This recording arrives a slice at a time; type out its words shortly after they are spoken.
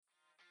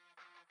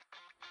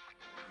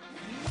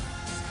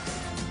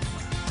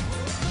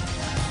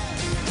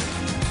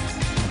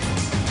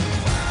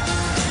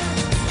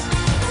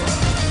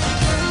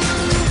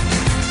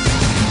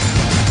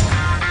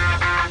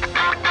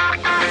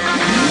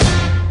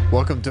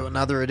Welcome to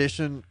another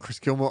edition, Chris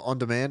Kilmore On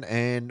Demand,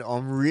 and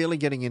I'm really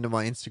getting into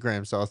my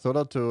Instagram. So I thought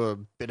I'd do a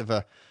bit of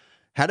a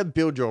how to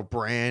build your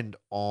brand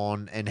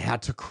on and how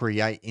to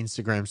create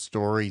Instagram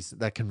stories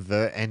that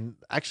convert and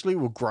actually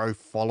will grow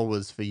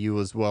followers for you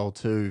as well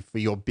too, for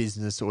your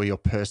business or your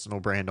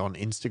personal brand on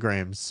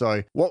Instagram.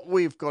 So what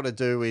we've got to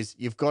do is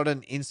you've got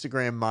an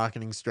Instagram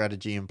marketing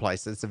strategy in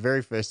place. That's the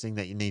very first thing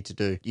that you need to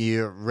do.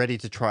 You're ready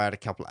to try out a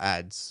couple of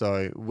ads.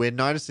 So we're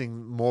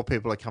noticing more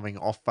people are coming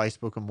off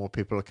Facebook and more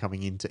people are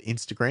coming into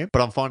Instagram,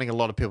 but I'm finding a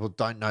lot of people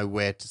don't know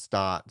where to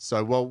start.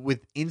 So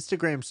with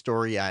Instagram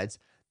story ads,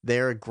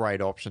 they're a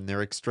great option.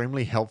 They're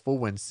extremely helpful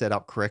when set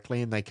up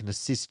correctly, and they can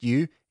assist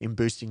you in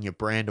boosting your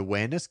brand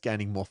awareness,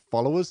 gaining more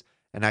followers,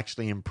 and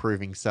actually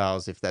improving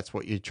sales if that's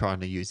what you're trying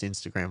to use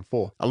Instagram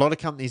for. A lot of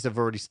companies have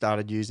already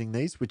started using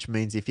these, which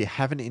means if you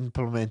haven't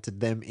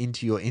implemented them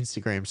into your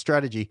Instagram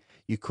strategy,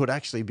 you could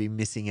actually be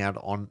missing out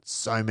on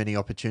so many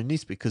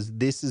opportunities because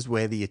this is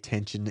where the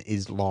attention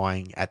is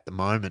lying at the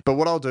moment. But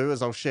what I'll do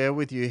is I'll share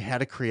with you how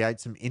to create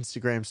some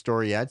Instagram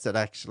story ads that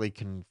actually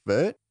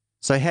convert.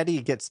 So how do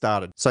you get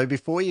started? So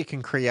before you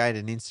can create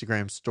an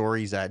Instagram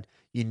stories ad,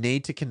 you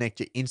need to connect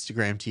your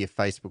Instagram to your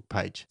Facebook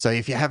page. So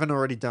if you haven't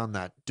already done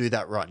that, do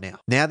that right now.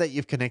 Now that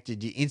you've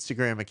connected your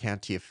Instagram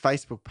account to your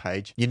Facebook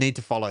page, you need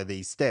to follow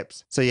these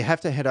steps. So you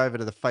have to head over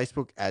to the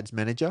Facebook Ads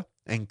Manager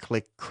and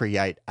click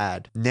Create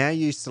Ad. Now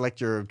you select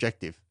your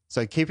objective.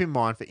 So keep in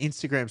mind for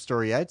Instagram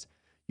story ads,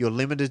 you're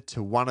limited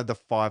to one of the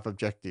 5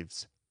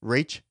 objectives: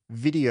 reach,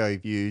 video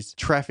views,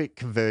 traffic,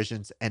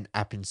 conversions, and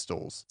app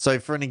installs. So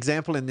for an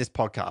example in this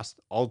podcast,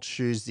 I'll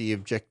choose the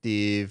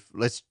objective.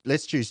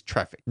 Let's choose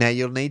traffic. Now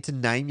you'll need to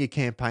name your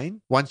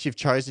campaign. Once you've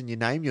chosen your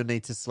name, you'll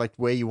need to select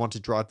where you want to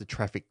drive the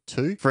traffic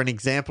to. For an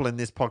example in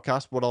this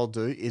podcast, what I'll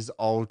do is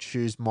I'll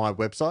choose my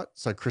website,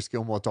 so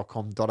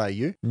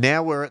chrisgilmore.com.au.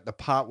 Now we're at the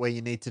part where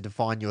you need to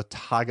define your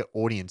target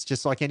audience.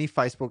 Just like any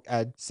Facebook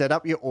ad, set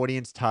up your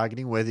audience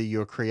targeting, whether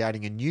you're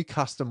creating a new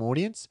custom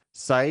audience,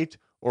 saved,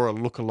 or a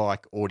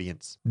lookalike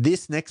audience.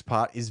 This next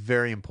part is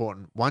very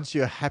important. Once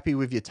you're happy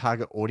with your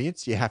target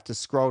audience, you have to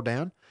scroll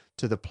down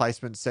to the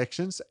placement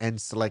sections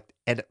and select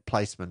edit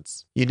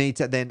placements. You need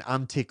to then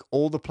untick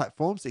all the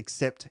platforms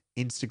except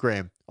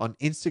Instagram. On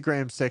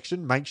Instagram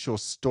section, make sure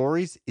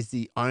stories is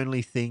the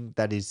only thing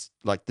that is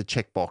like the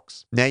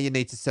checkbox. Now you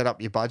need to set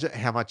up your budget,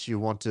 how much you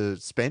want to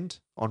spend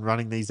on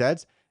running these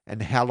ads,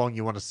 and how long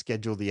you want to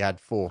schedule the ad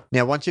for.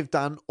 Now, once you've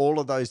done all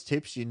of those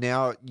tips, you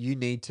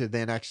need to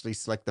then actually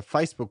select the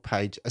Facebook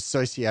page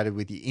associated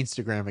with your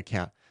Instagram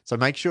account. So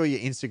make sure your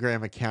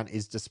Instagram account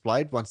is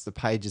displayed once the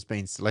page has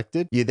been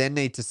selected. You then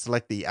need to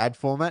select the ad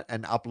format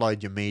and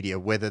upload your media,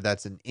 whether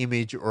that's an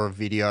image or a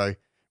video.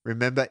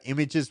 Remember,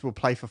 images will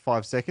play for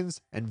 5 seconds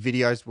and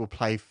videos will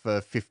play for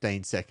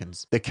 15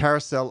 seconds. The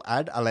carousel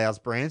ad allows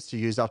brands to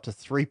use up to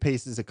 3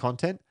 pieces of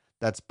content.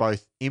 That's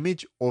both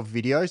image or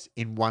videos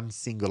in one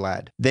single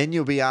ad. Then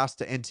you'll be asked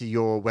to enter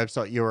your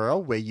website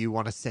URL where you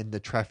want to send the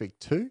traffic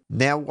to.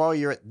 Now, while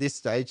you're at this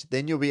stage,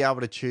 then you'll be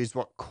able to choose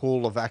what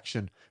call of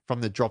action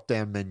from the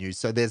drop-down menu.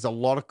 So there's a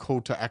lot of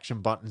call to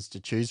action buttons to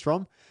choose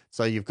from.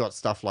 So you've got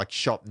stuff like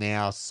shop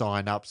now,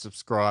 sign up,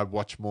 subscribe,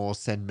 watch more,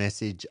 send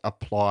message,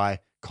 apply,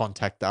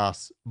 contact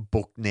us,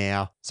 book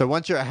now. So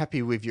once you're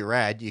happy with your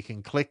ad, you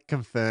can click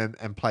confirm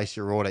and place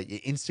your order. Your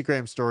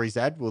Instagram stories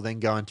ad will then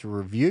go into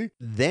review.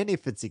 Then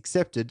if it's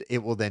accepted,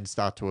 it will then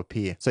start to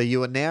appear. So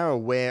you are now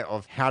aware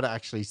of how to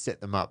actually set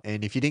them up.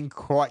 And if you didn't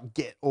quite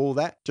get all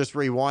that, just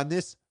rewind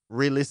this,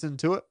 re-listen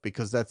to it,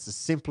 because that's the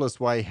simplest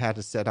way how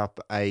to set up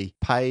a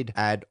paid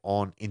ad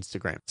on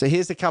Instagram. So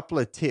here's a couple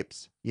of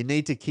tips. You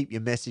need to keep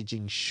your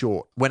messaging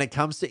short. When it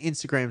comes to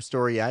Instagram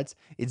story ads,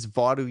 it's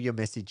vital your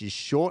message is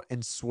short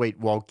and sweet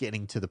while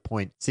getting to the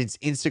point. Since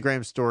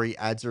Instagram story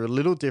ads are a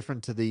little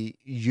different to the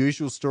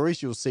usual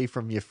stories you'll see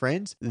from your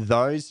friends,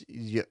 those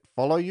you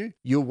follow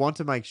you'll want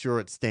to make sure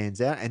it stands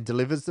out and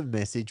delivers the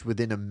message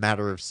within a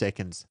matter of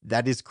seconds.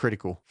 That is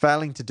critical.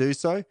 Failing to do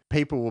so,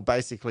 people will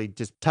basically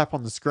just tap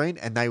on the screen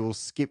and they will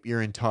skip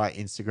your entire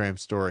Instagram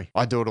story.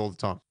 I do it all the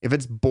time. If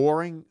it's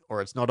boring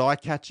or it's not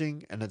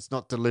eye-catching and it's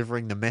not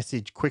delivering the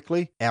message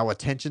quickly, our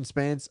attention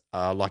spans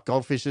are like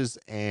goldfishes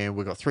and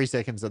we've got 3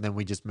 seconds and then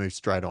we just move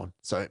straight on.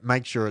 So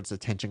make sure it's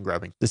attention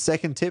grabbing. The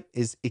second tip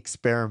is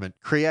experiment.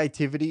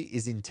 Creativity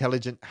is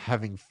intelligent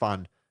having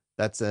fun.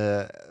 That's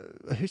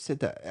who said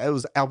that? It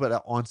was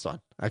Albert Einstein,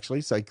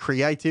 actually. So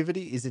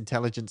creativity is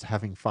intelligence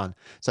having fun.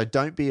 So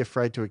don't be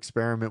afraid to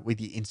experiment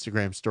with your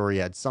Instagram story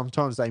ads.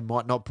 Sometimes they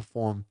might not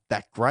perform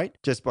that great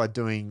just by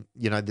doing,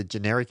 the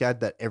generic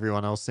ad that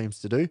everyone else seems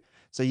to do.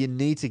 So you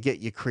need to get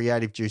your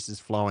creative juices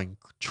flowing.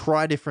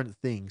 Try different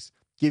things.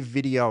 Give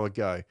video a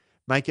go.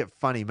 Make it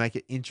funny, make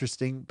it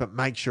interesting, but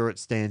make sure it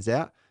stands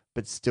out,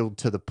 but still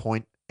to the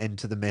point and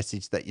to the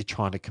message that you're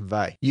trying to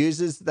convey.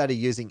 Users that are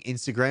using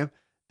Instagram,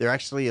 they're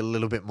actually a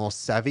little bit more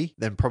savvy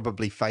than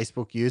probably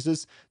Facebook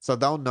users. So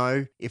they'll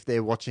know if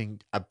they're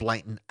watching a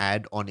blatant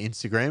ad on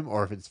Instagram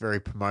or if it's very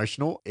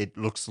promotional, it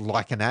looks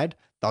like an ad,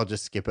 they'll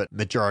just skip it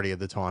majority of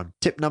the time.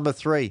 Tip number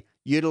 3,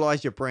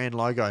 utilize your brand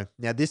logo.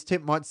 Now, this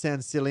tip might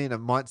sound silly and it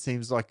might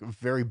seem like a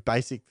very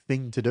basic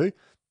thing to do,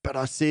 but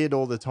I see it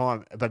all the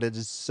time. But it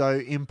is so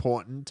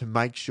important to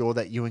make sure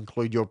that you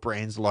include your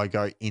brand's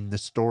logo in the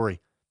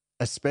story,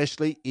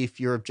 especially if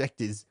your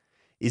objective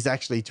is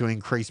actually to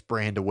increase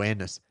brand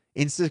awareness.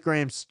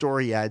 Instagram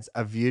story ads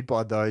are viewed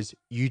by those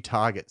you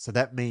target. So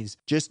that means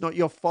just not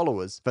your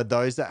followers, but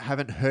those that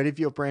haven't heard of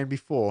your brand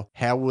before.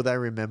 How will they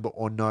remember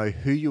or know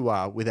who you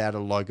are without a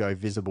logo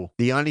visible?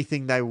 The only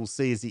thing they will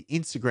see is the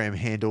Instagram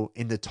handle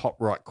in the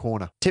top right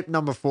corner. Tip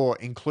number 4,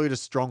 include a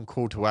strong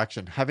call to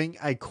action. Having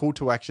a call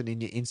to action in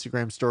your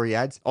Instagram story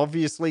ads,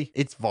 obviously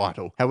it's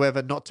vital.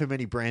 However, not too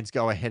many brands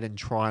go ahead and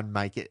try and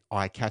make it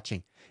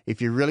eye-catching. If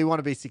you really want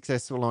to be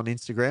successful on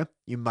Instagram,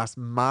 you must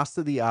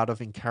master the art of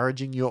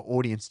encouraging your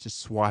audience to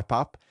swipe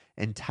up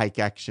and take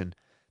action.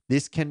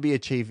 This can be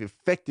achieved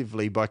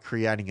effectively by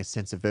creating a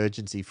sense of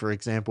urgency. For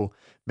example,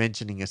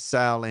 mentioning a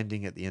sale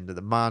ending at the end of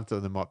the month, or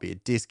there might be a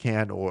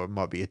discount, or it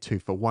might be a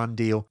 2-for-1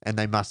 deal, and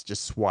they must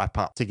just swipe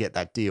up to get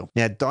that deal.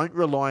 Now, don't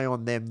rely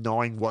on them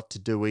knowing what to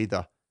do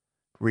either.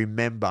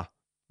 Remember,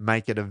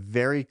 make it a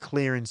very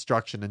clear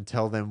instruction and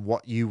tell them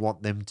what you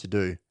want them to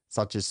do,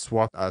 such as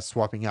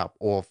swiping up,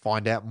 or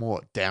find out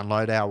more,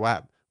 download our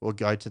app, or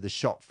go to the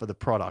shop for the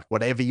product.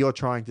 Whatever you're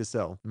trying to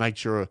sell, make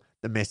sure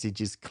the message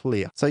is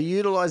clear. So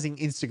utilizing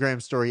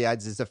Instagram story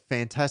ads is a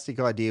fantastic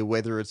idea,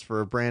 whether it's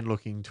for a brand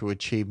looking to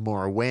achieve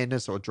more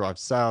awareness or drive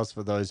sales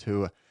for those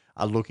who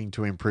are looking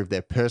to improve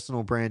their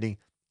personal branding.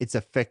 It's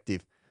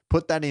effective.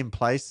 Put that in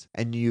place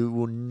and you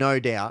will no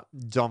doubt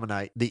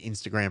dominate the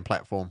Instagram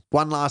platform.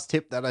 One last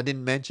tip that I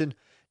didn't mention,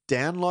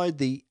 download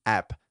the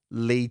app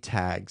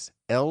LeeTags,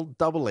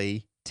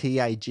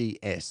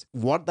 LEETAGS.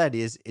 What that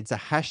is, it's a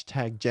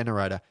hashtag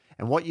generator.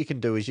 And what you can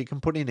do is you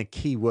can put in a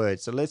keyword.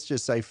 So let's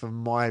just say for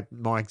my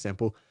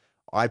example,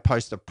 I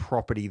post a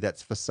property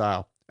that's for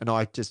sale, and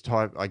I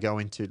go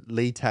into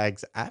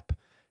LeeTags app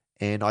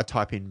and I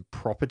type in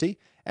property.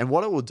 And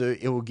what it will do,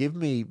 it will give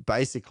me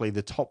basically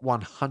the top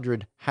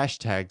 100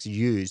 hashtags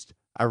used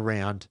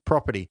around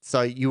property.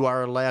 So you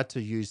are allowed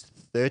to use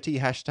 30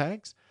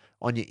 hashtags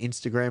on your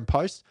Instagram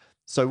post.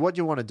 So what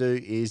you want to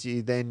do is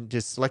you then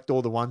just select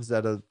all the ones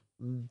that are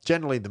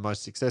generally the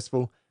most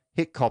successful,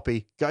 hit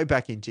copy, go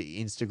back into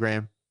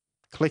Instagram,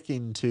 click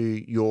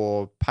into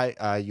your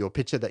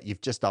picture that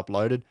you've just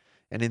uploaded,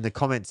 and in the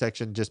comment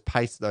section, just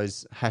paste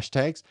those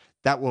hashtags.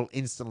 That will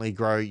instantly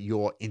grow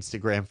your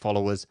Instagram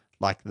followers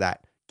like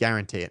that.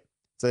 Guarantee it.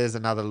 So there's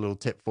another little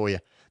tip for you.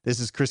 This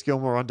is Chris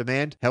Gilmore On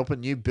Demand,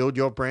 helping you build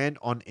your brand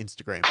on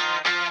Instagram.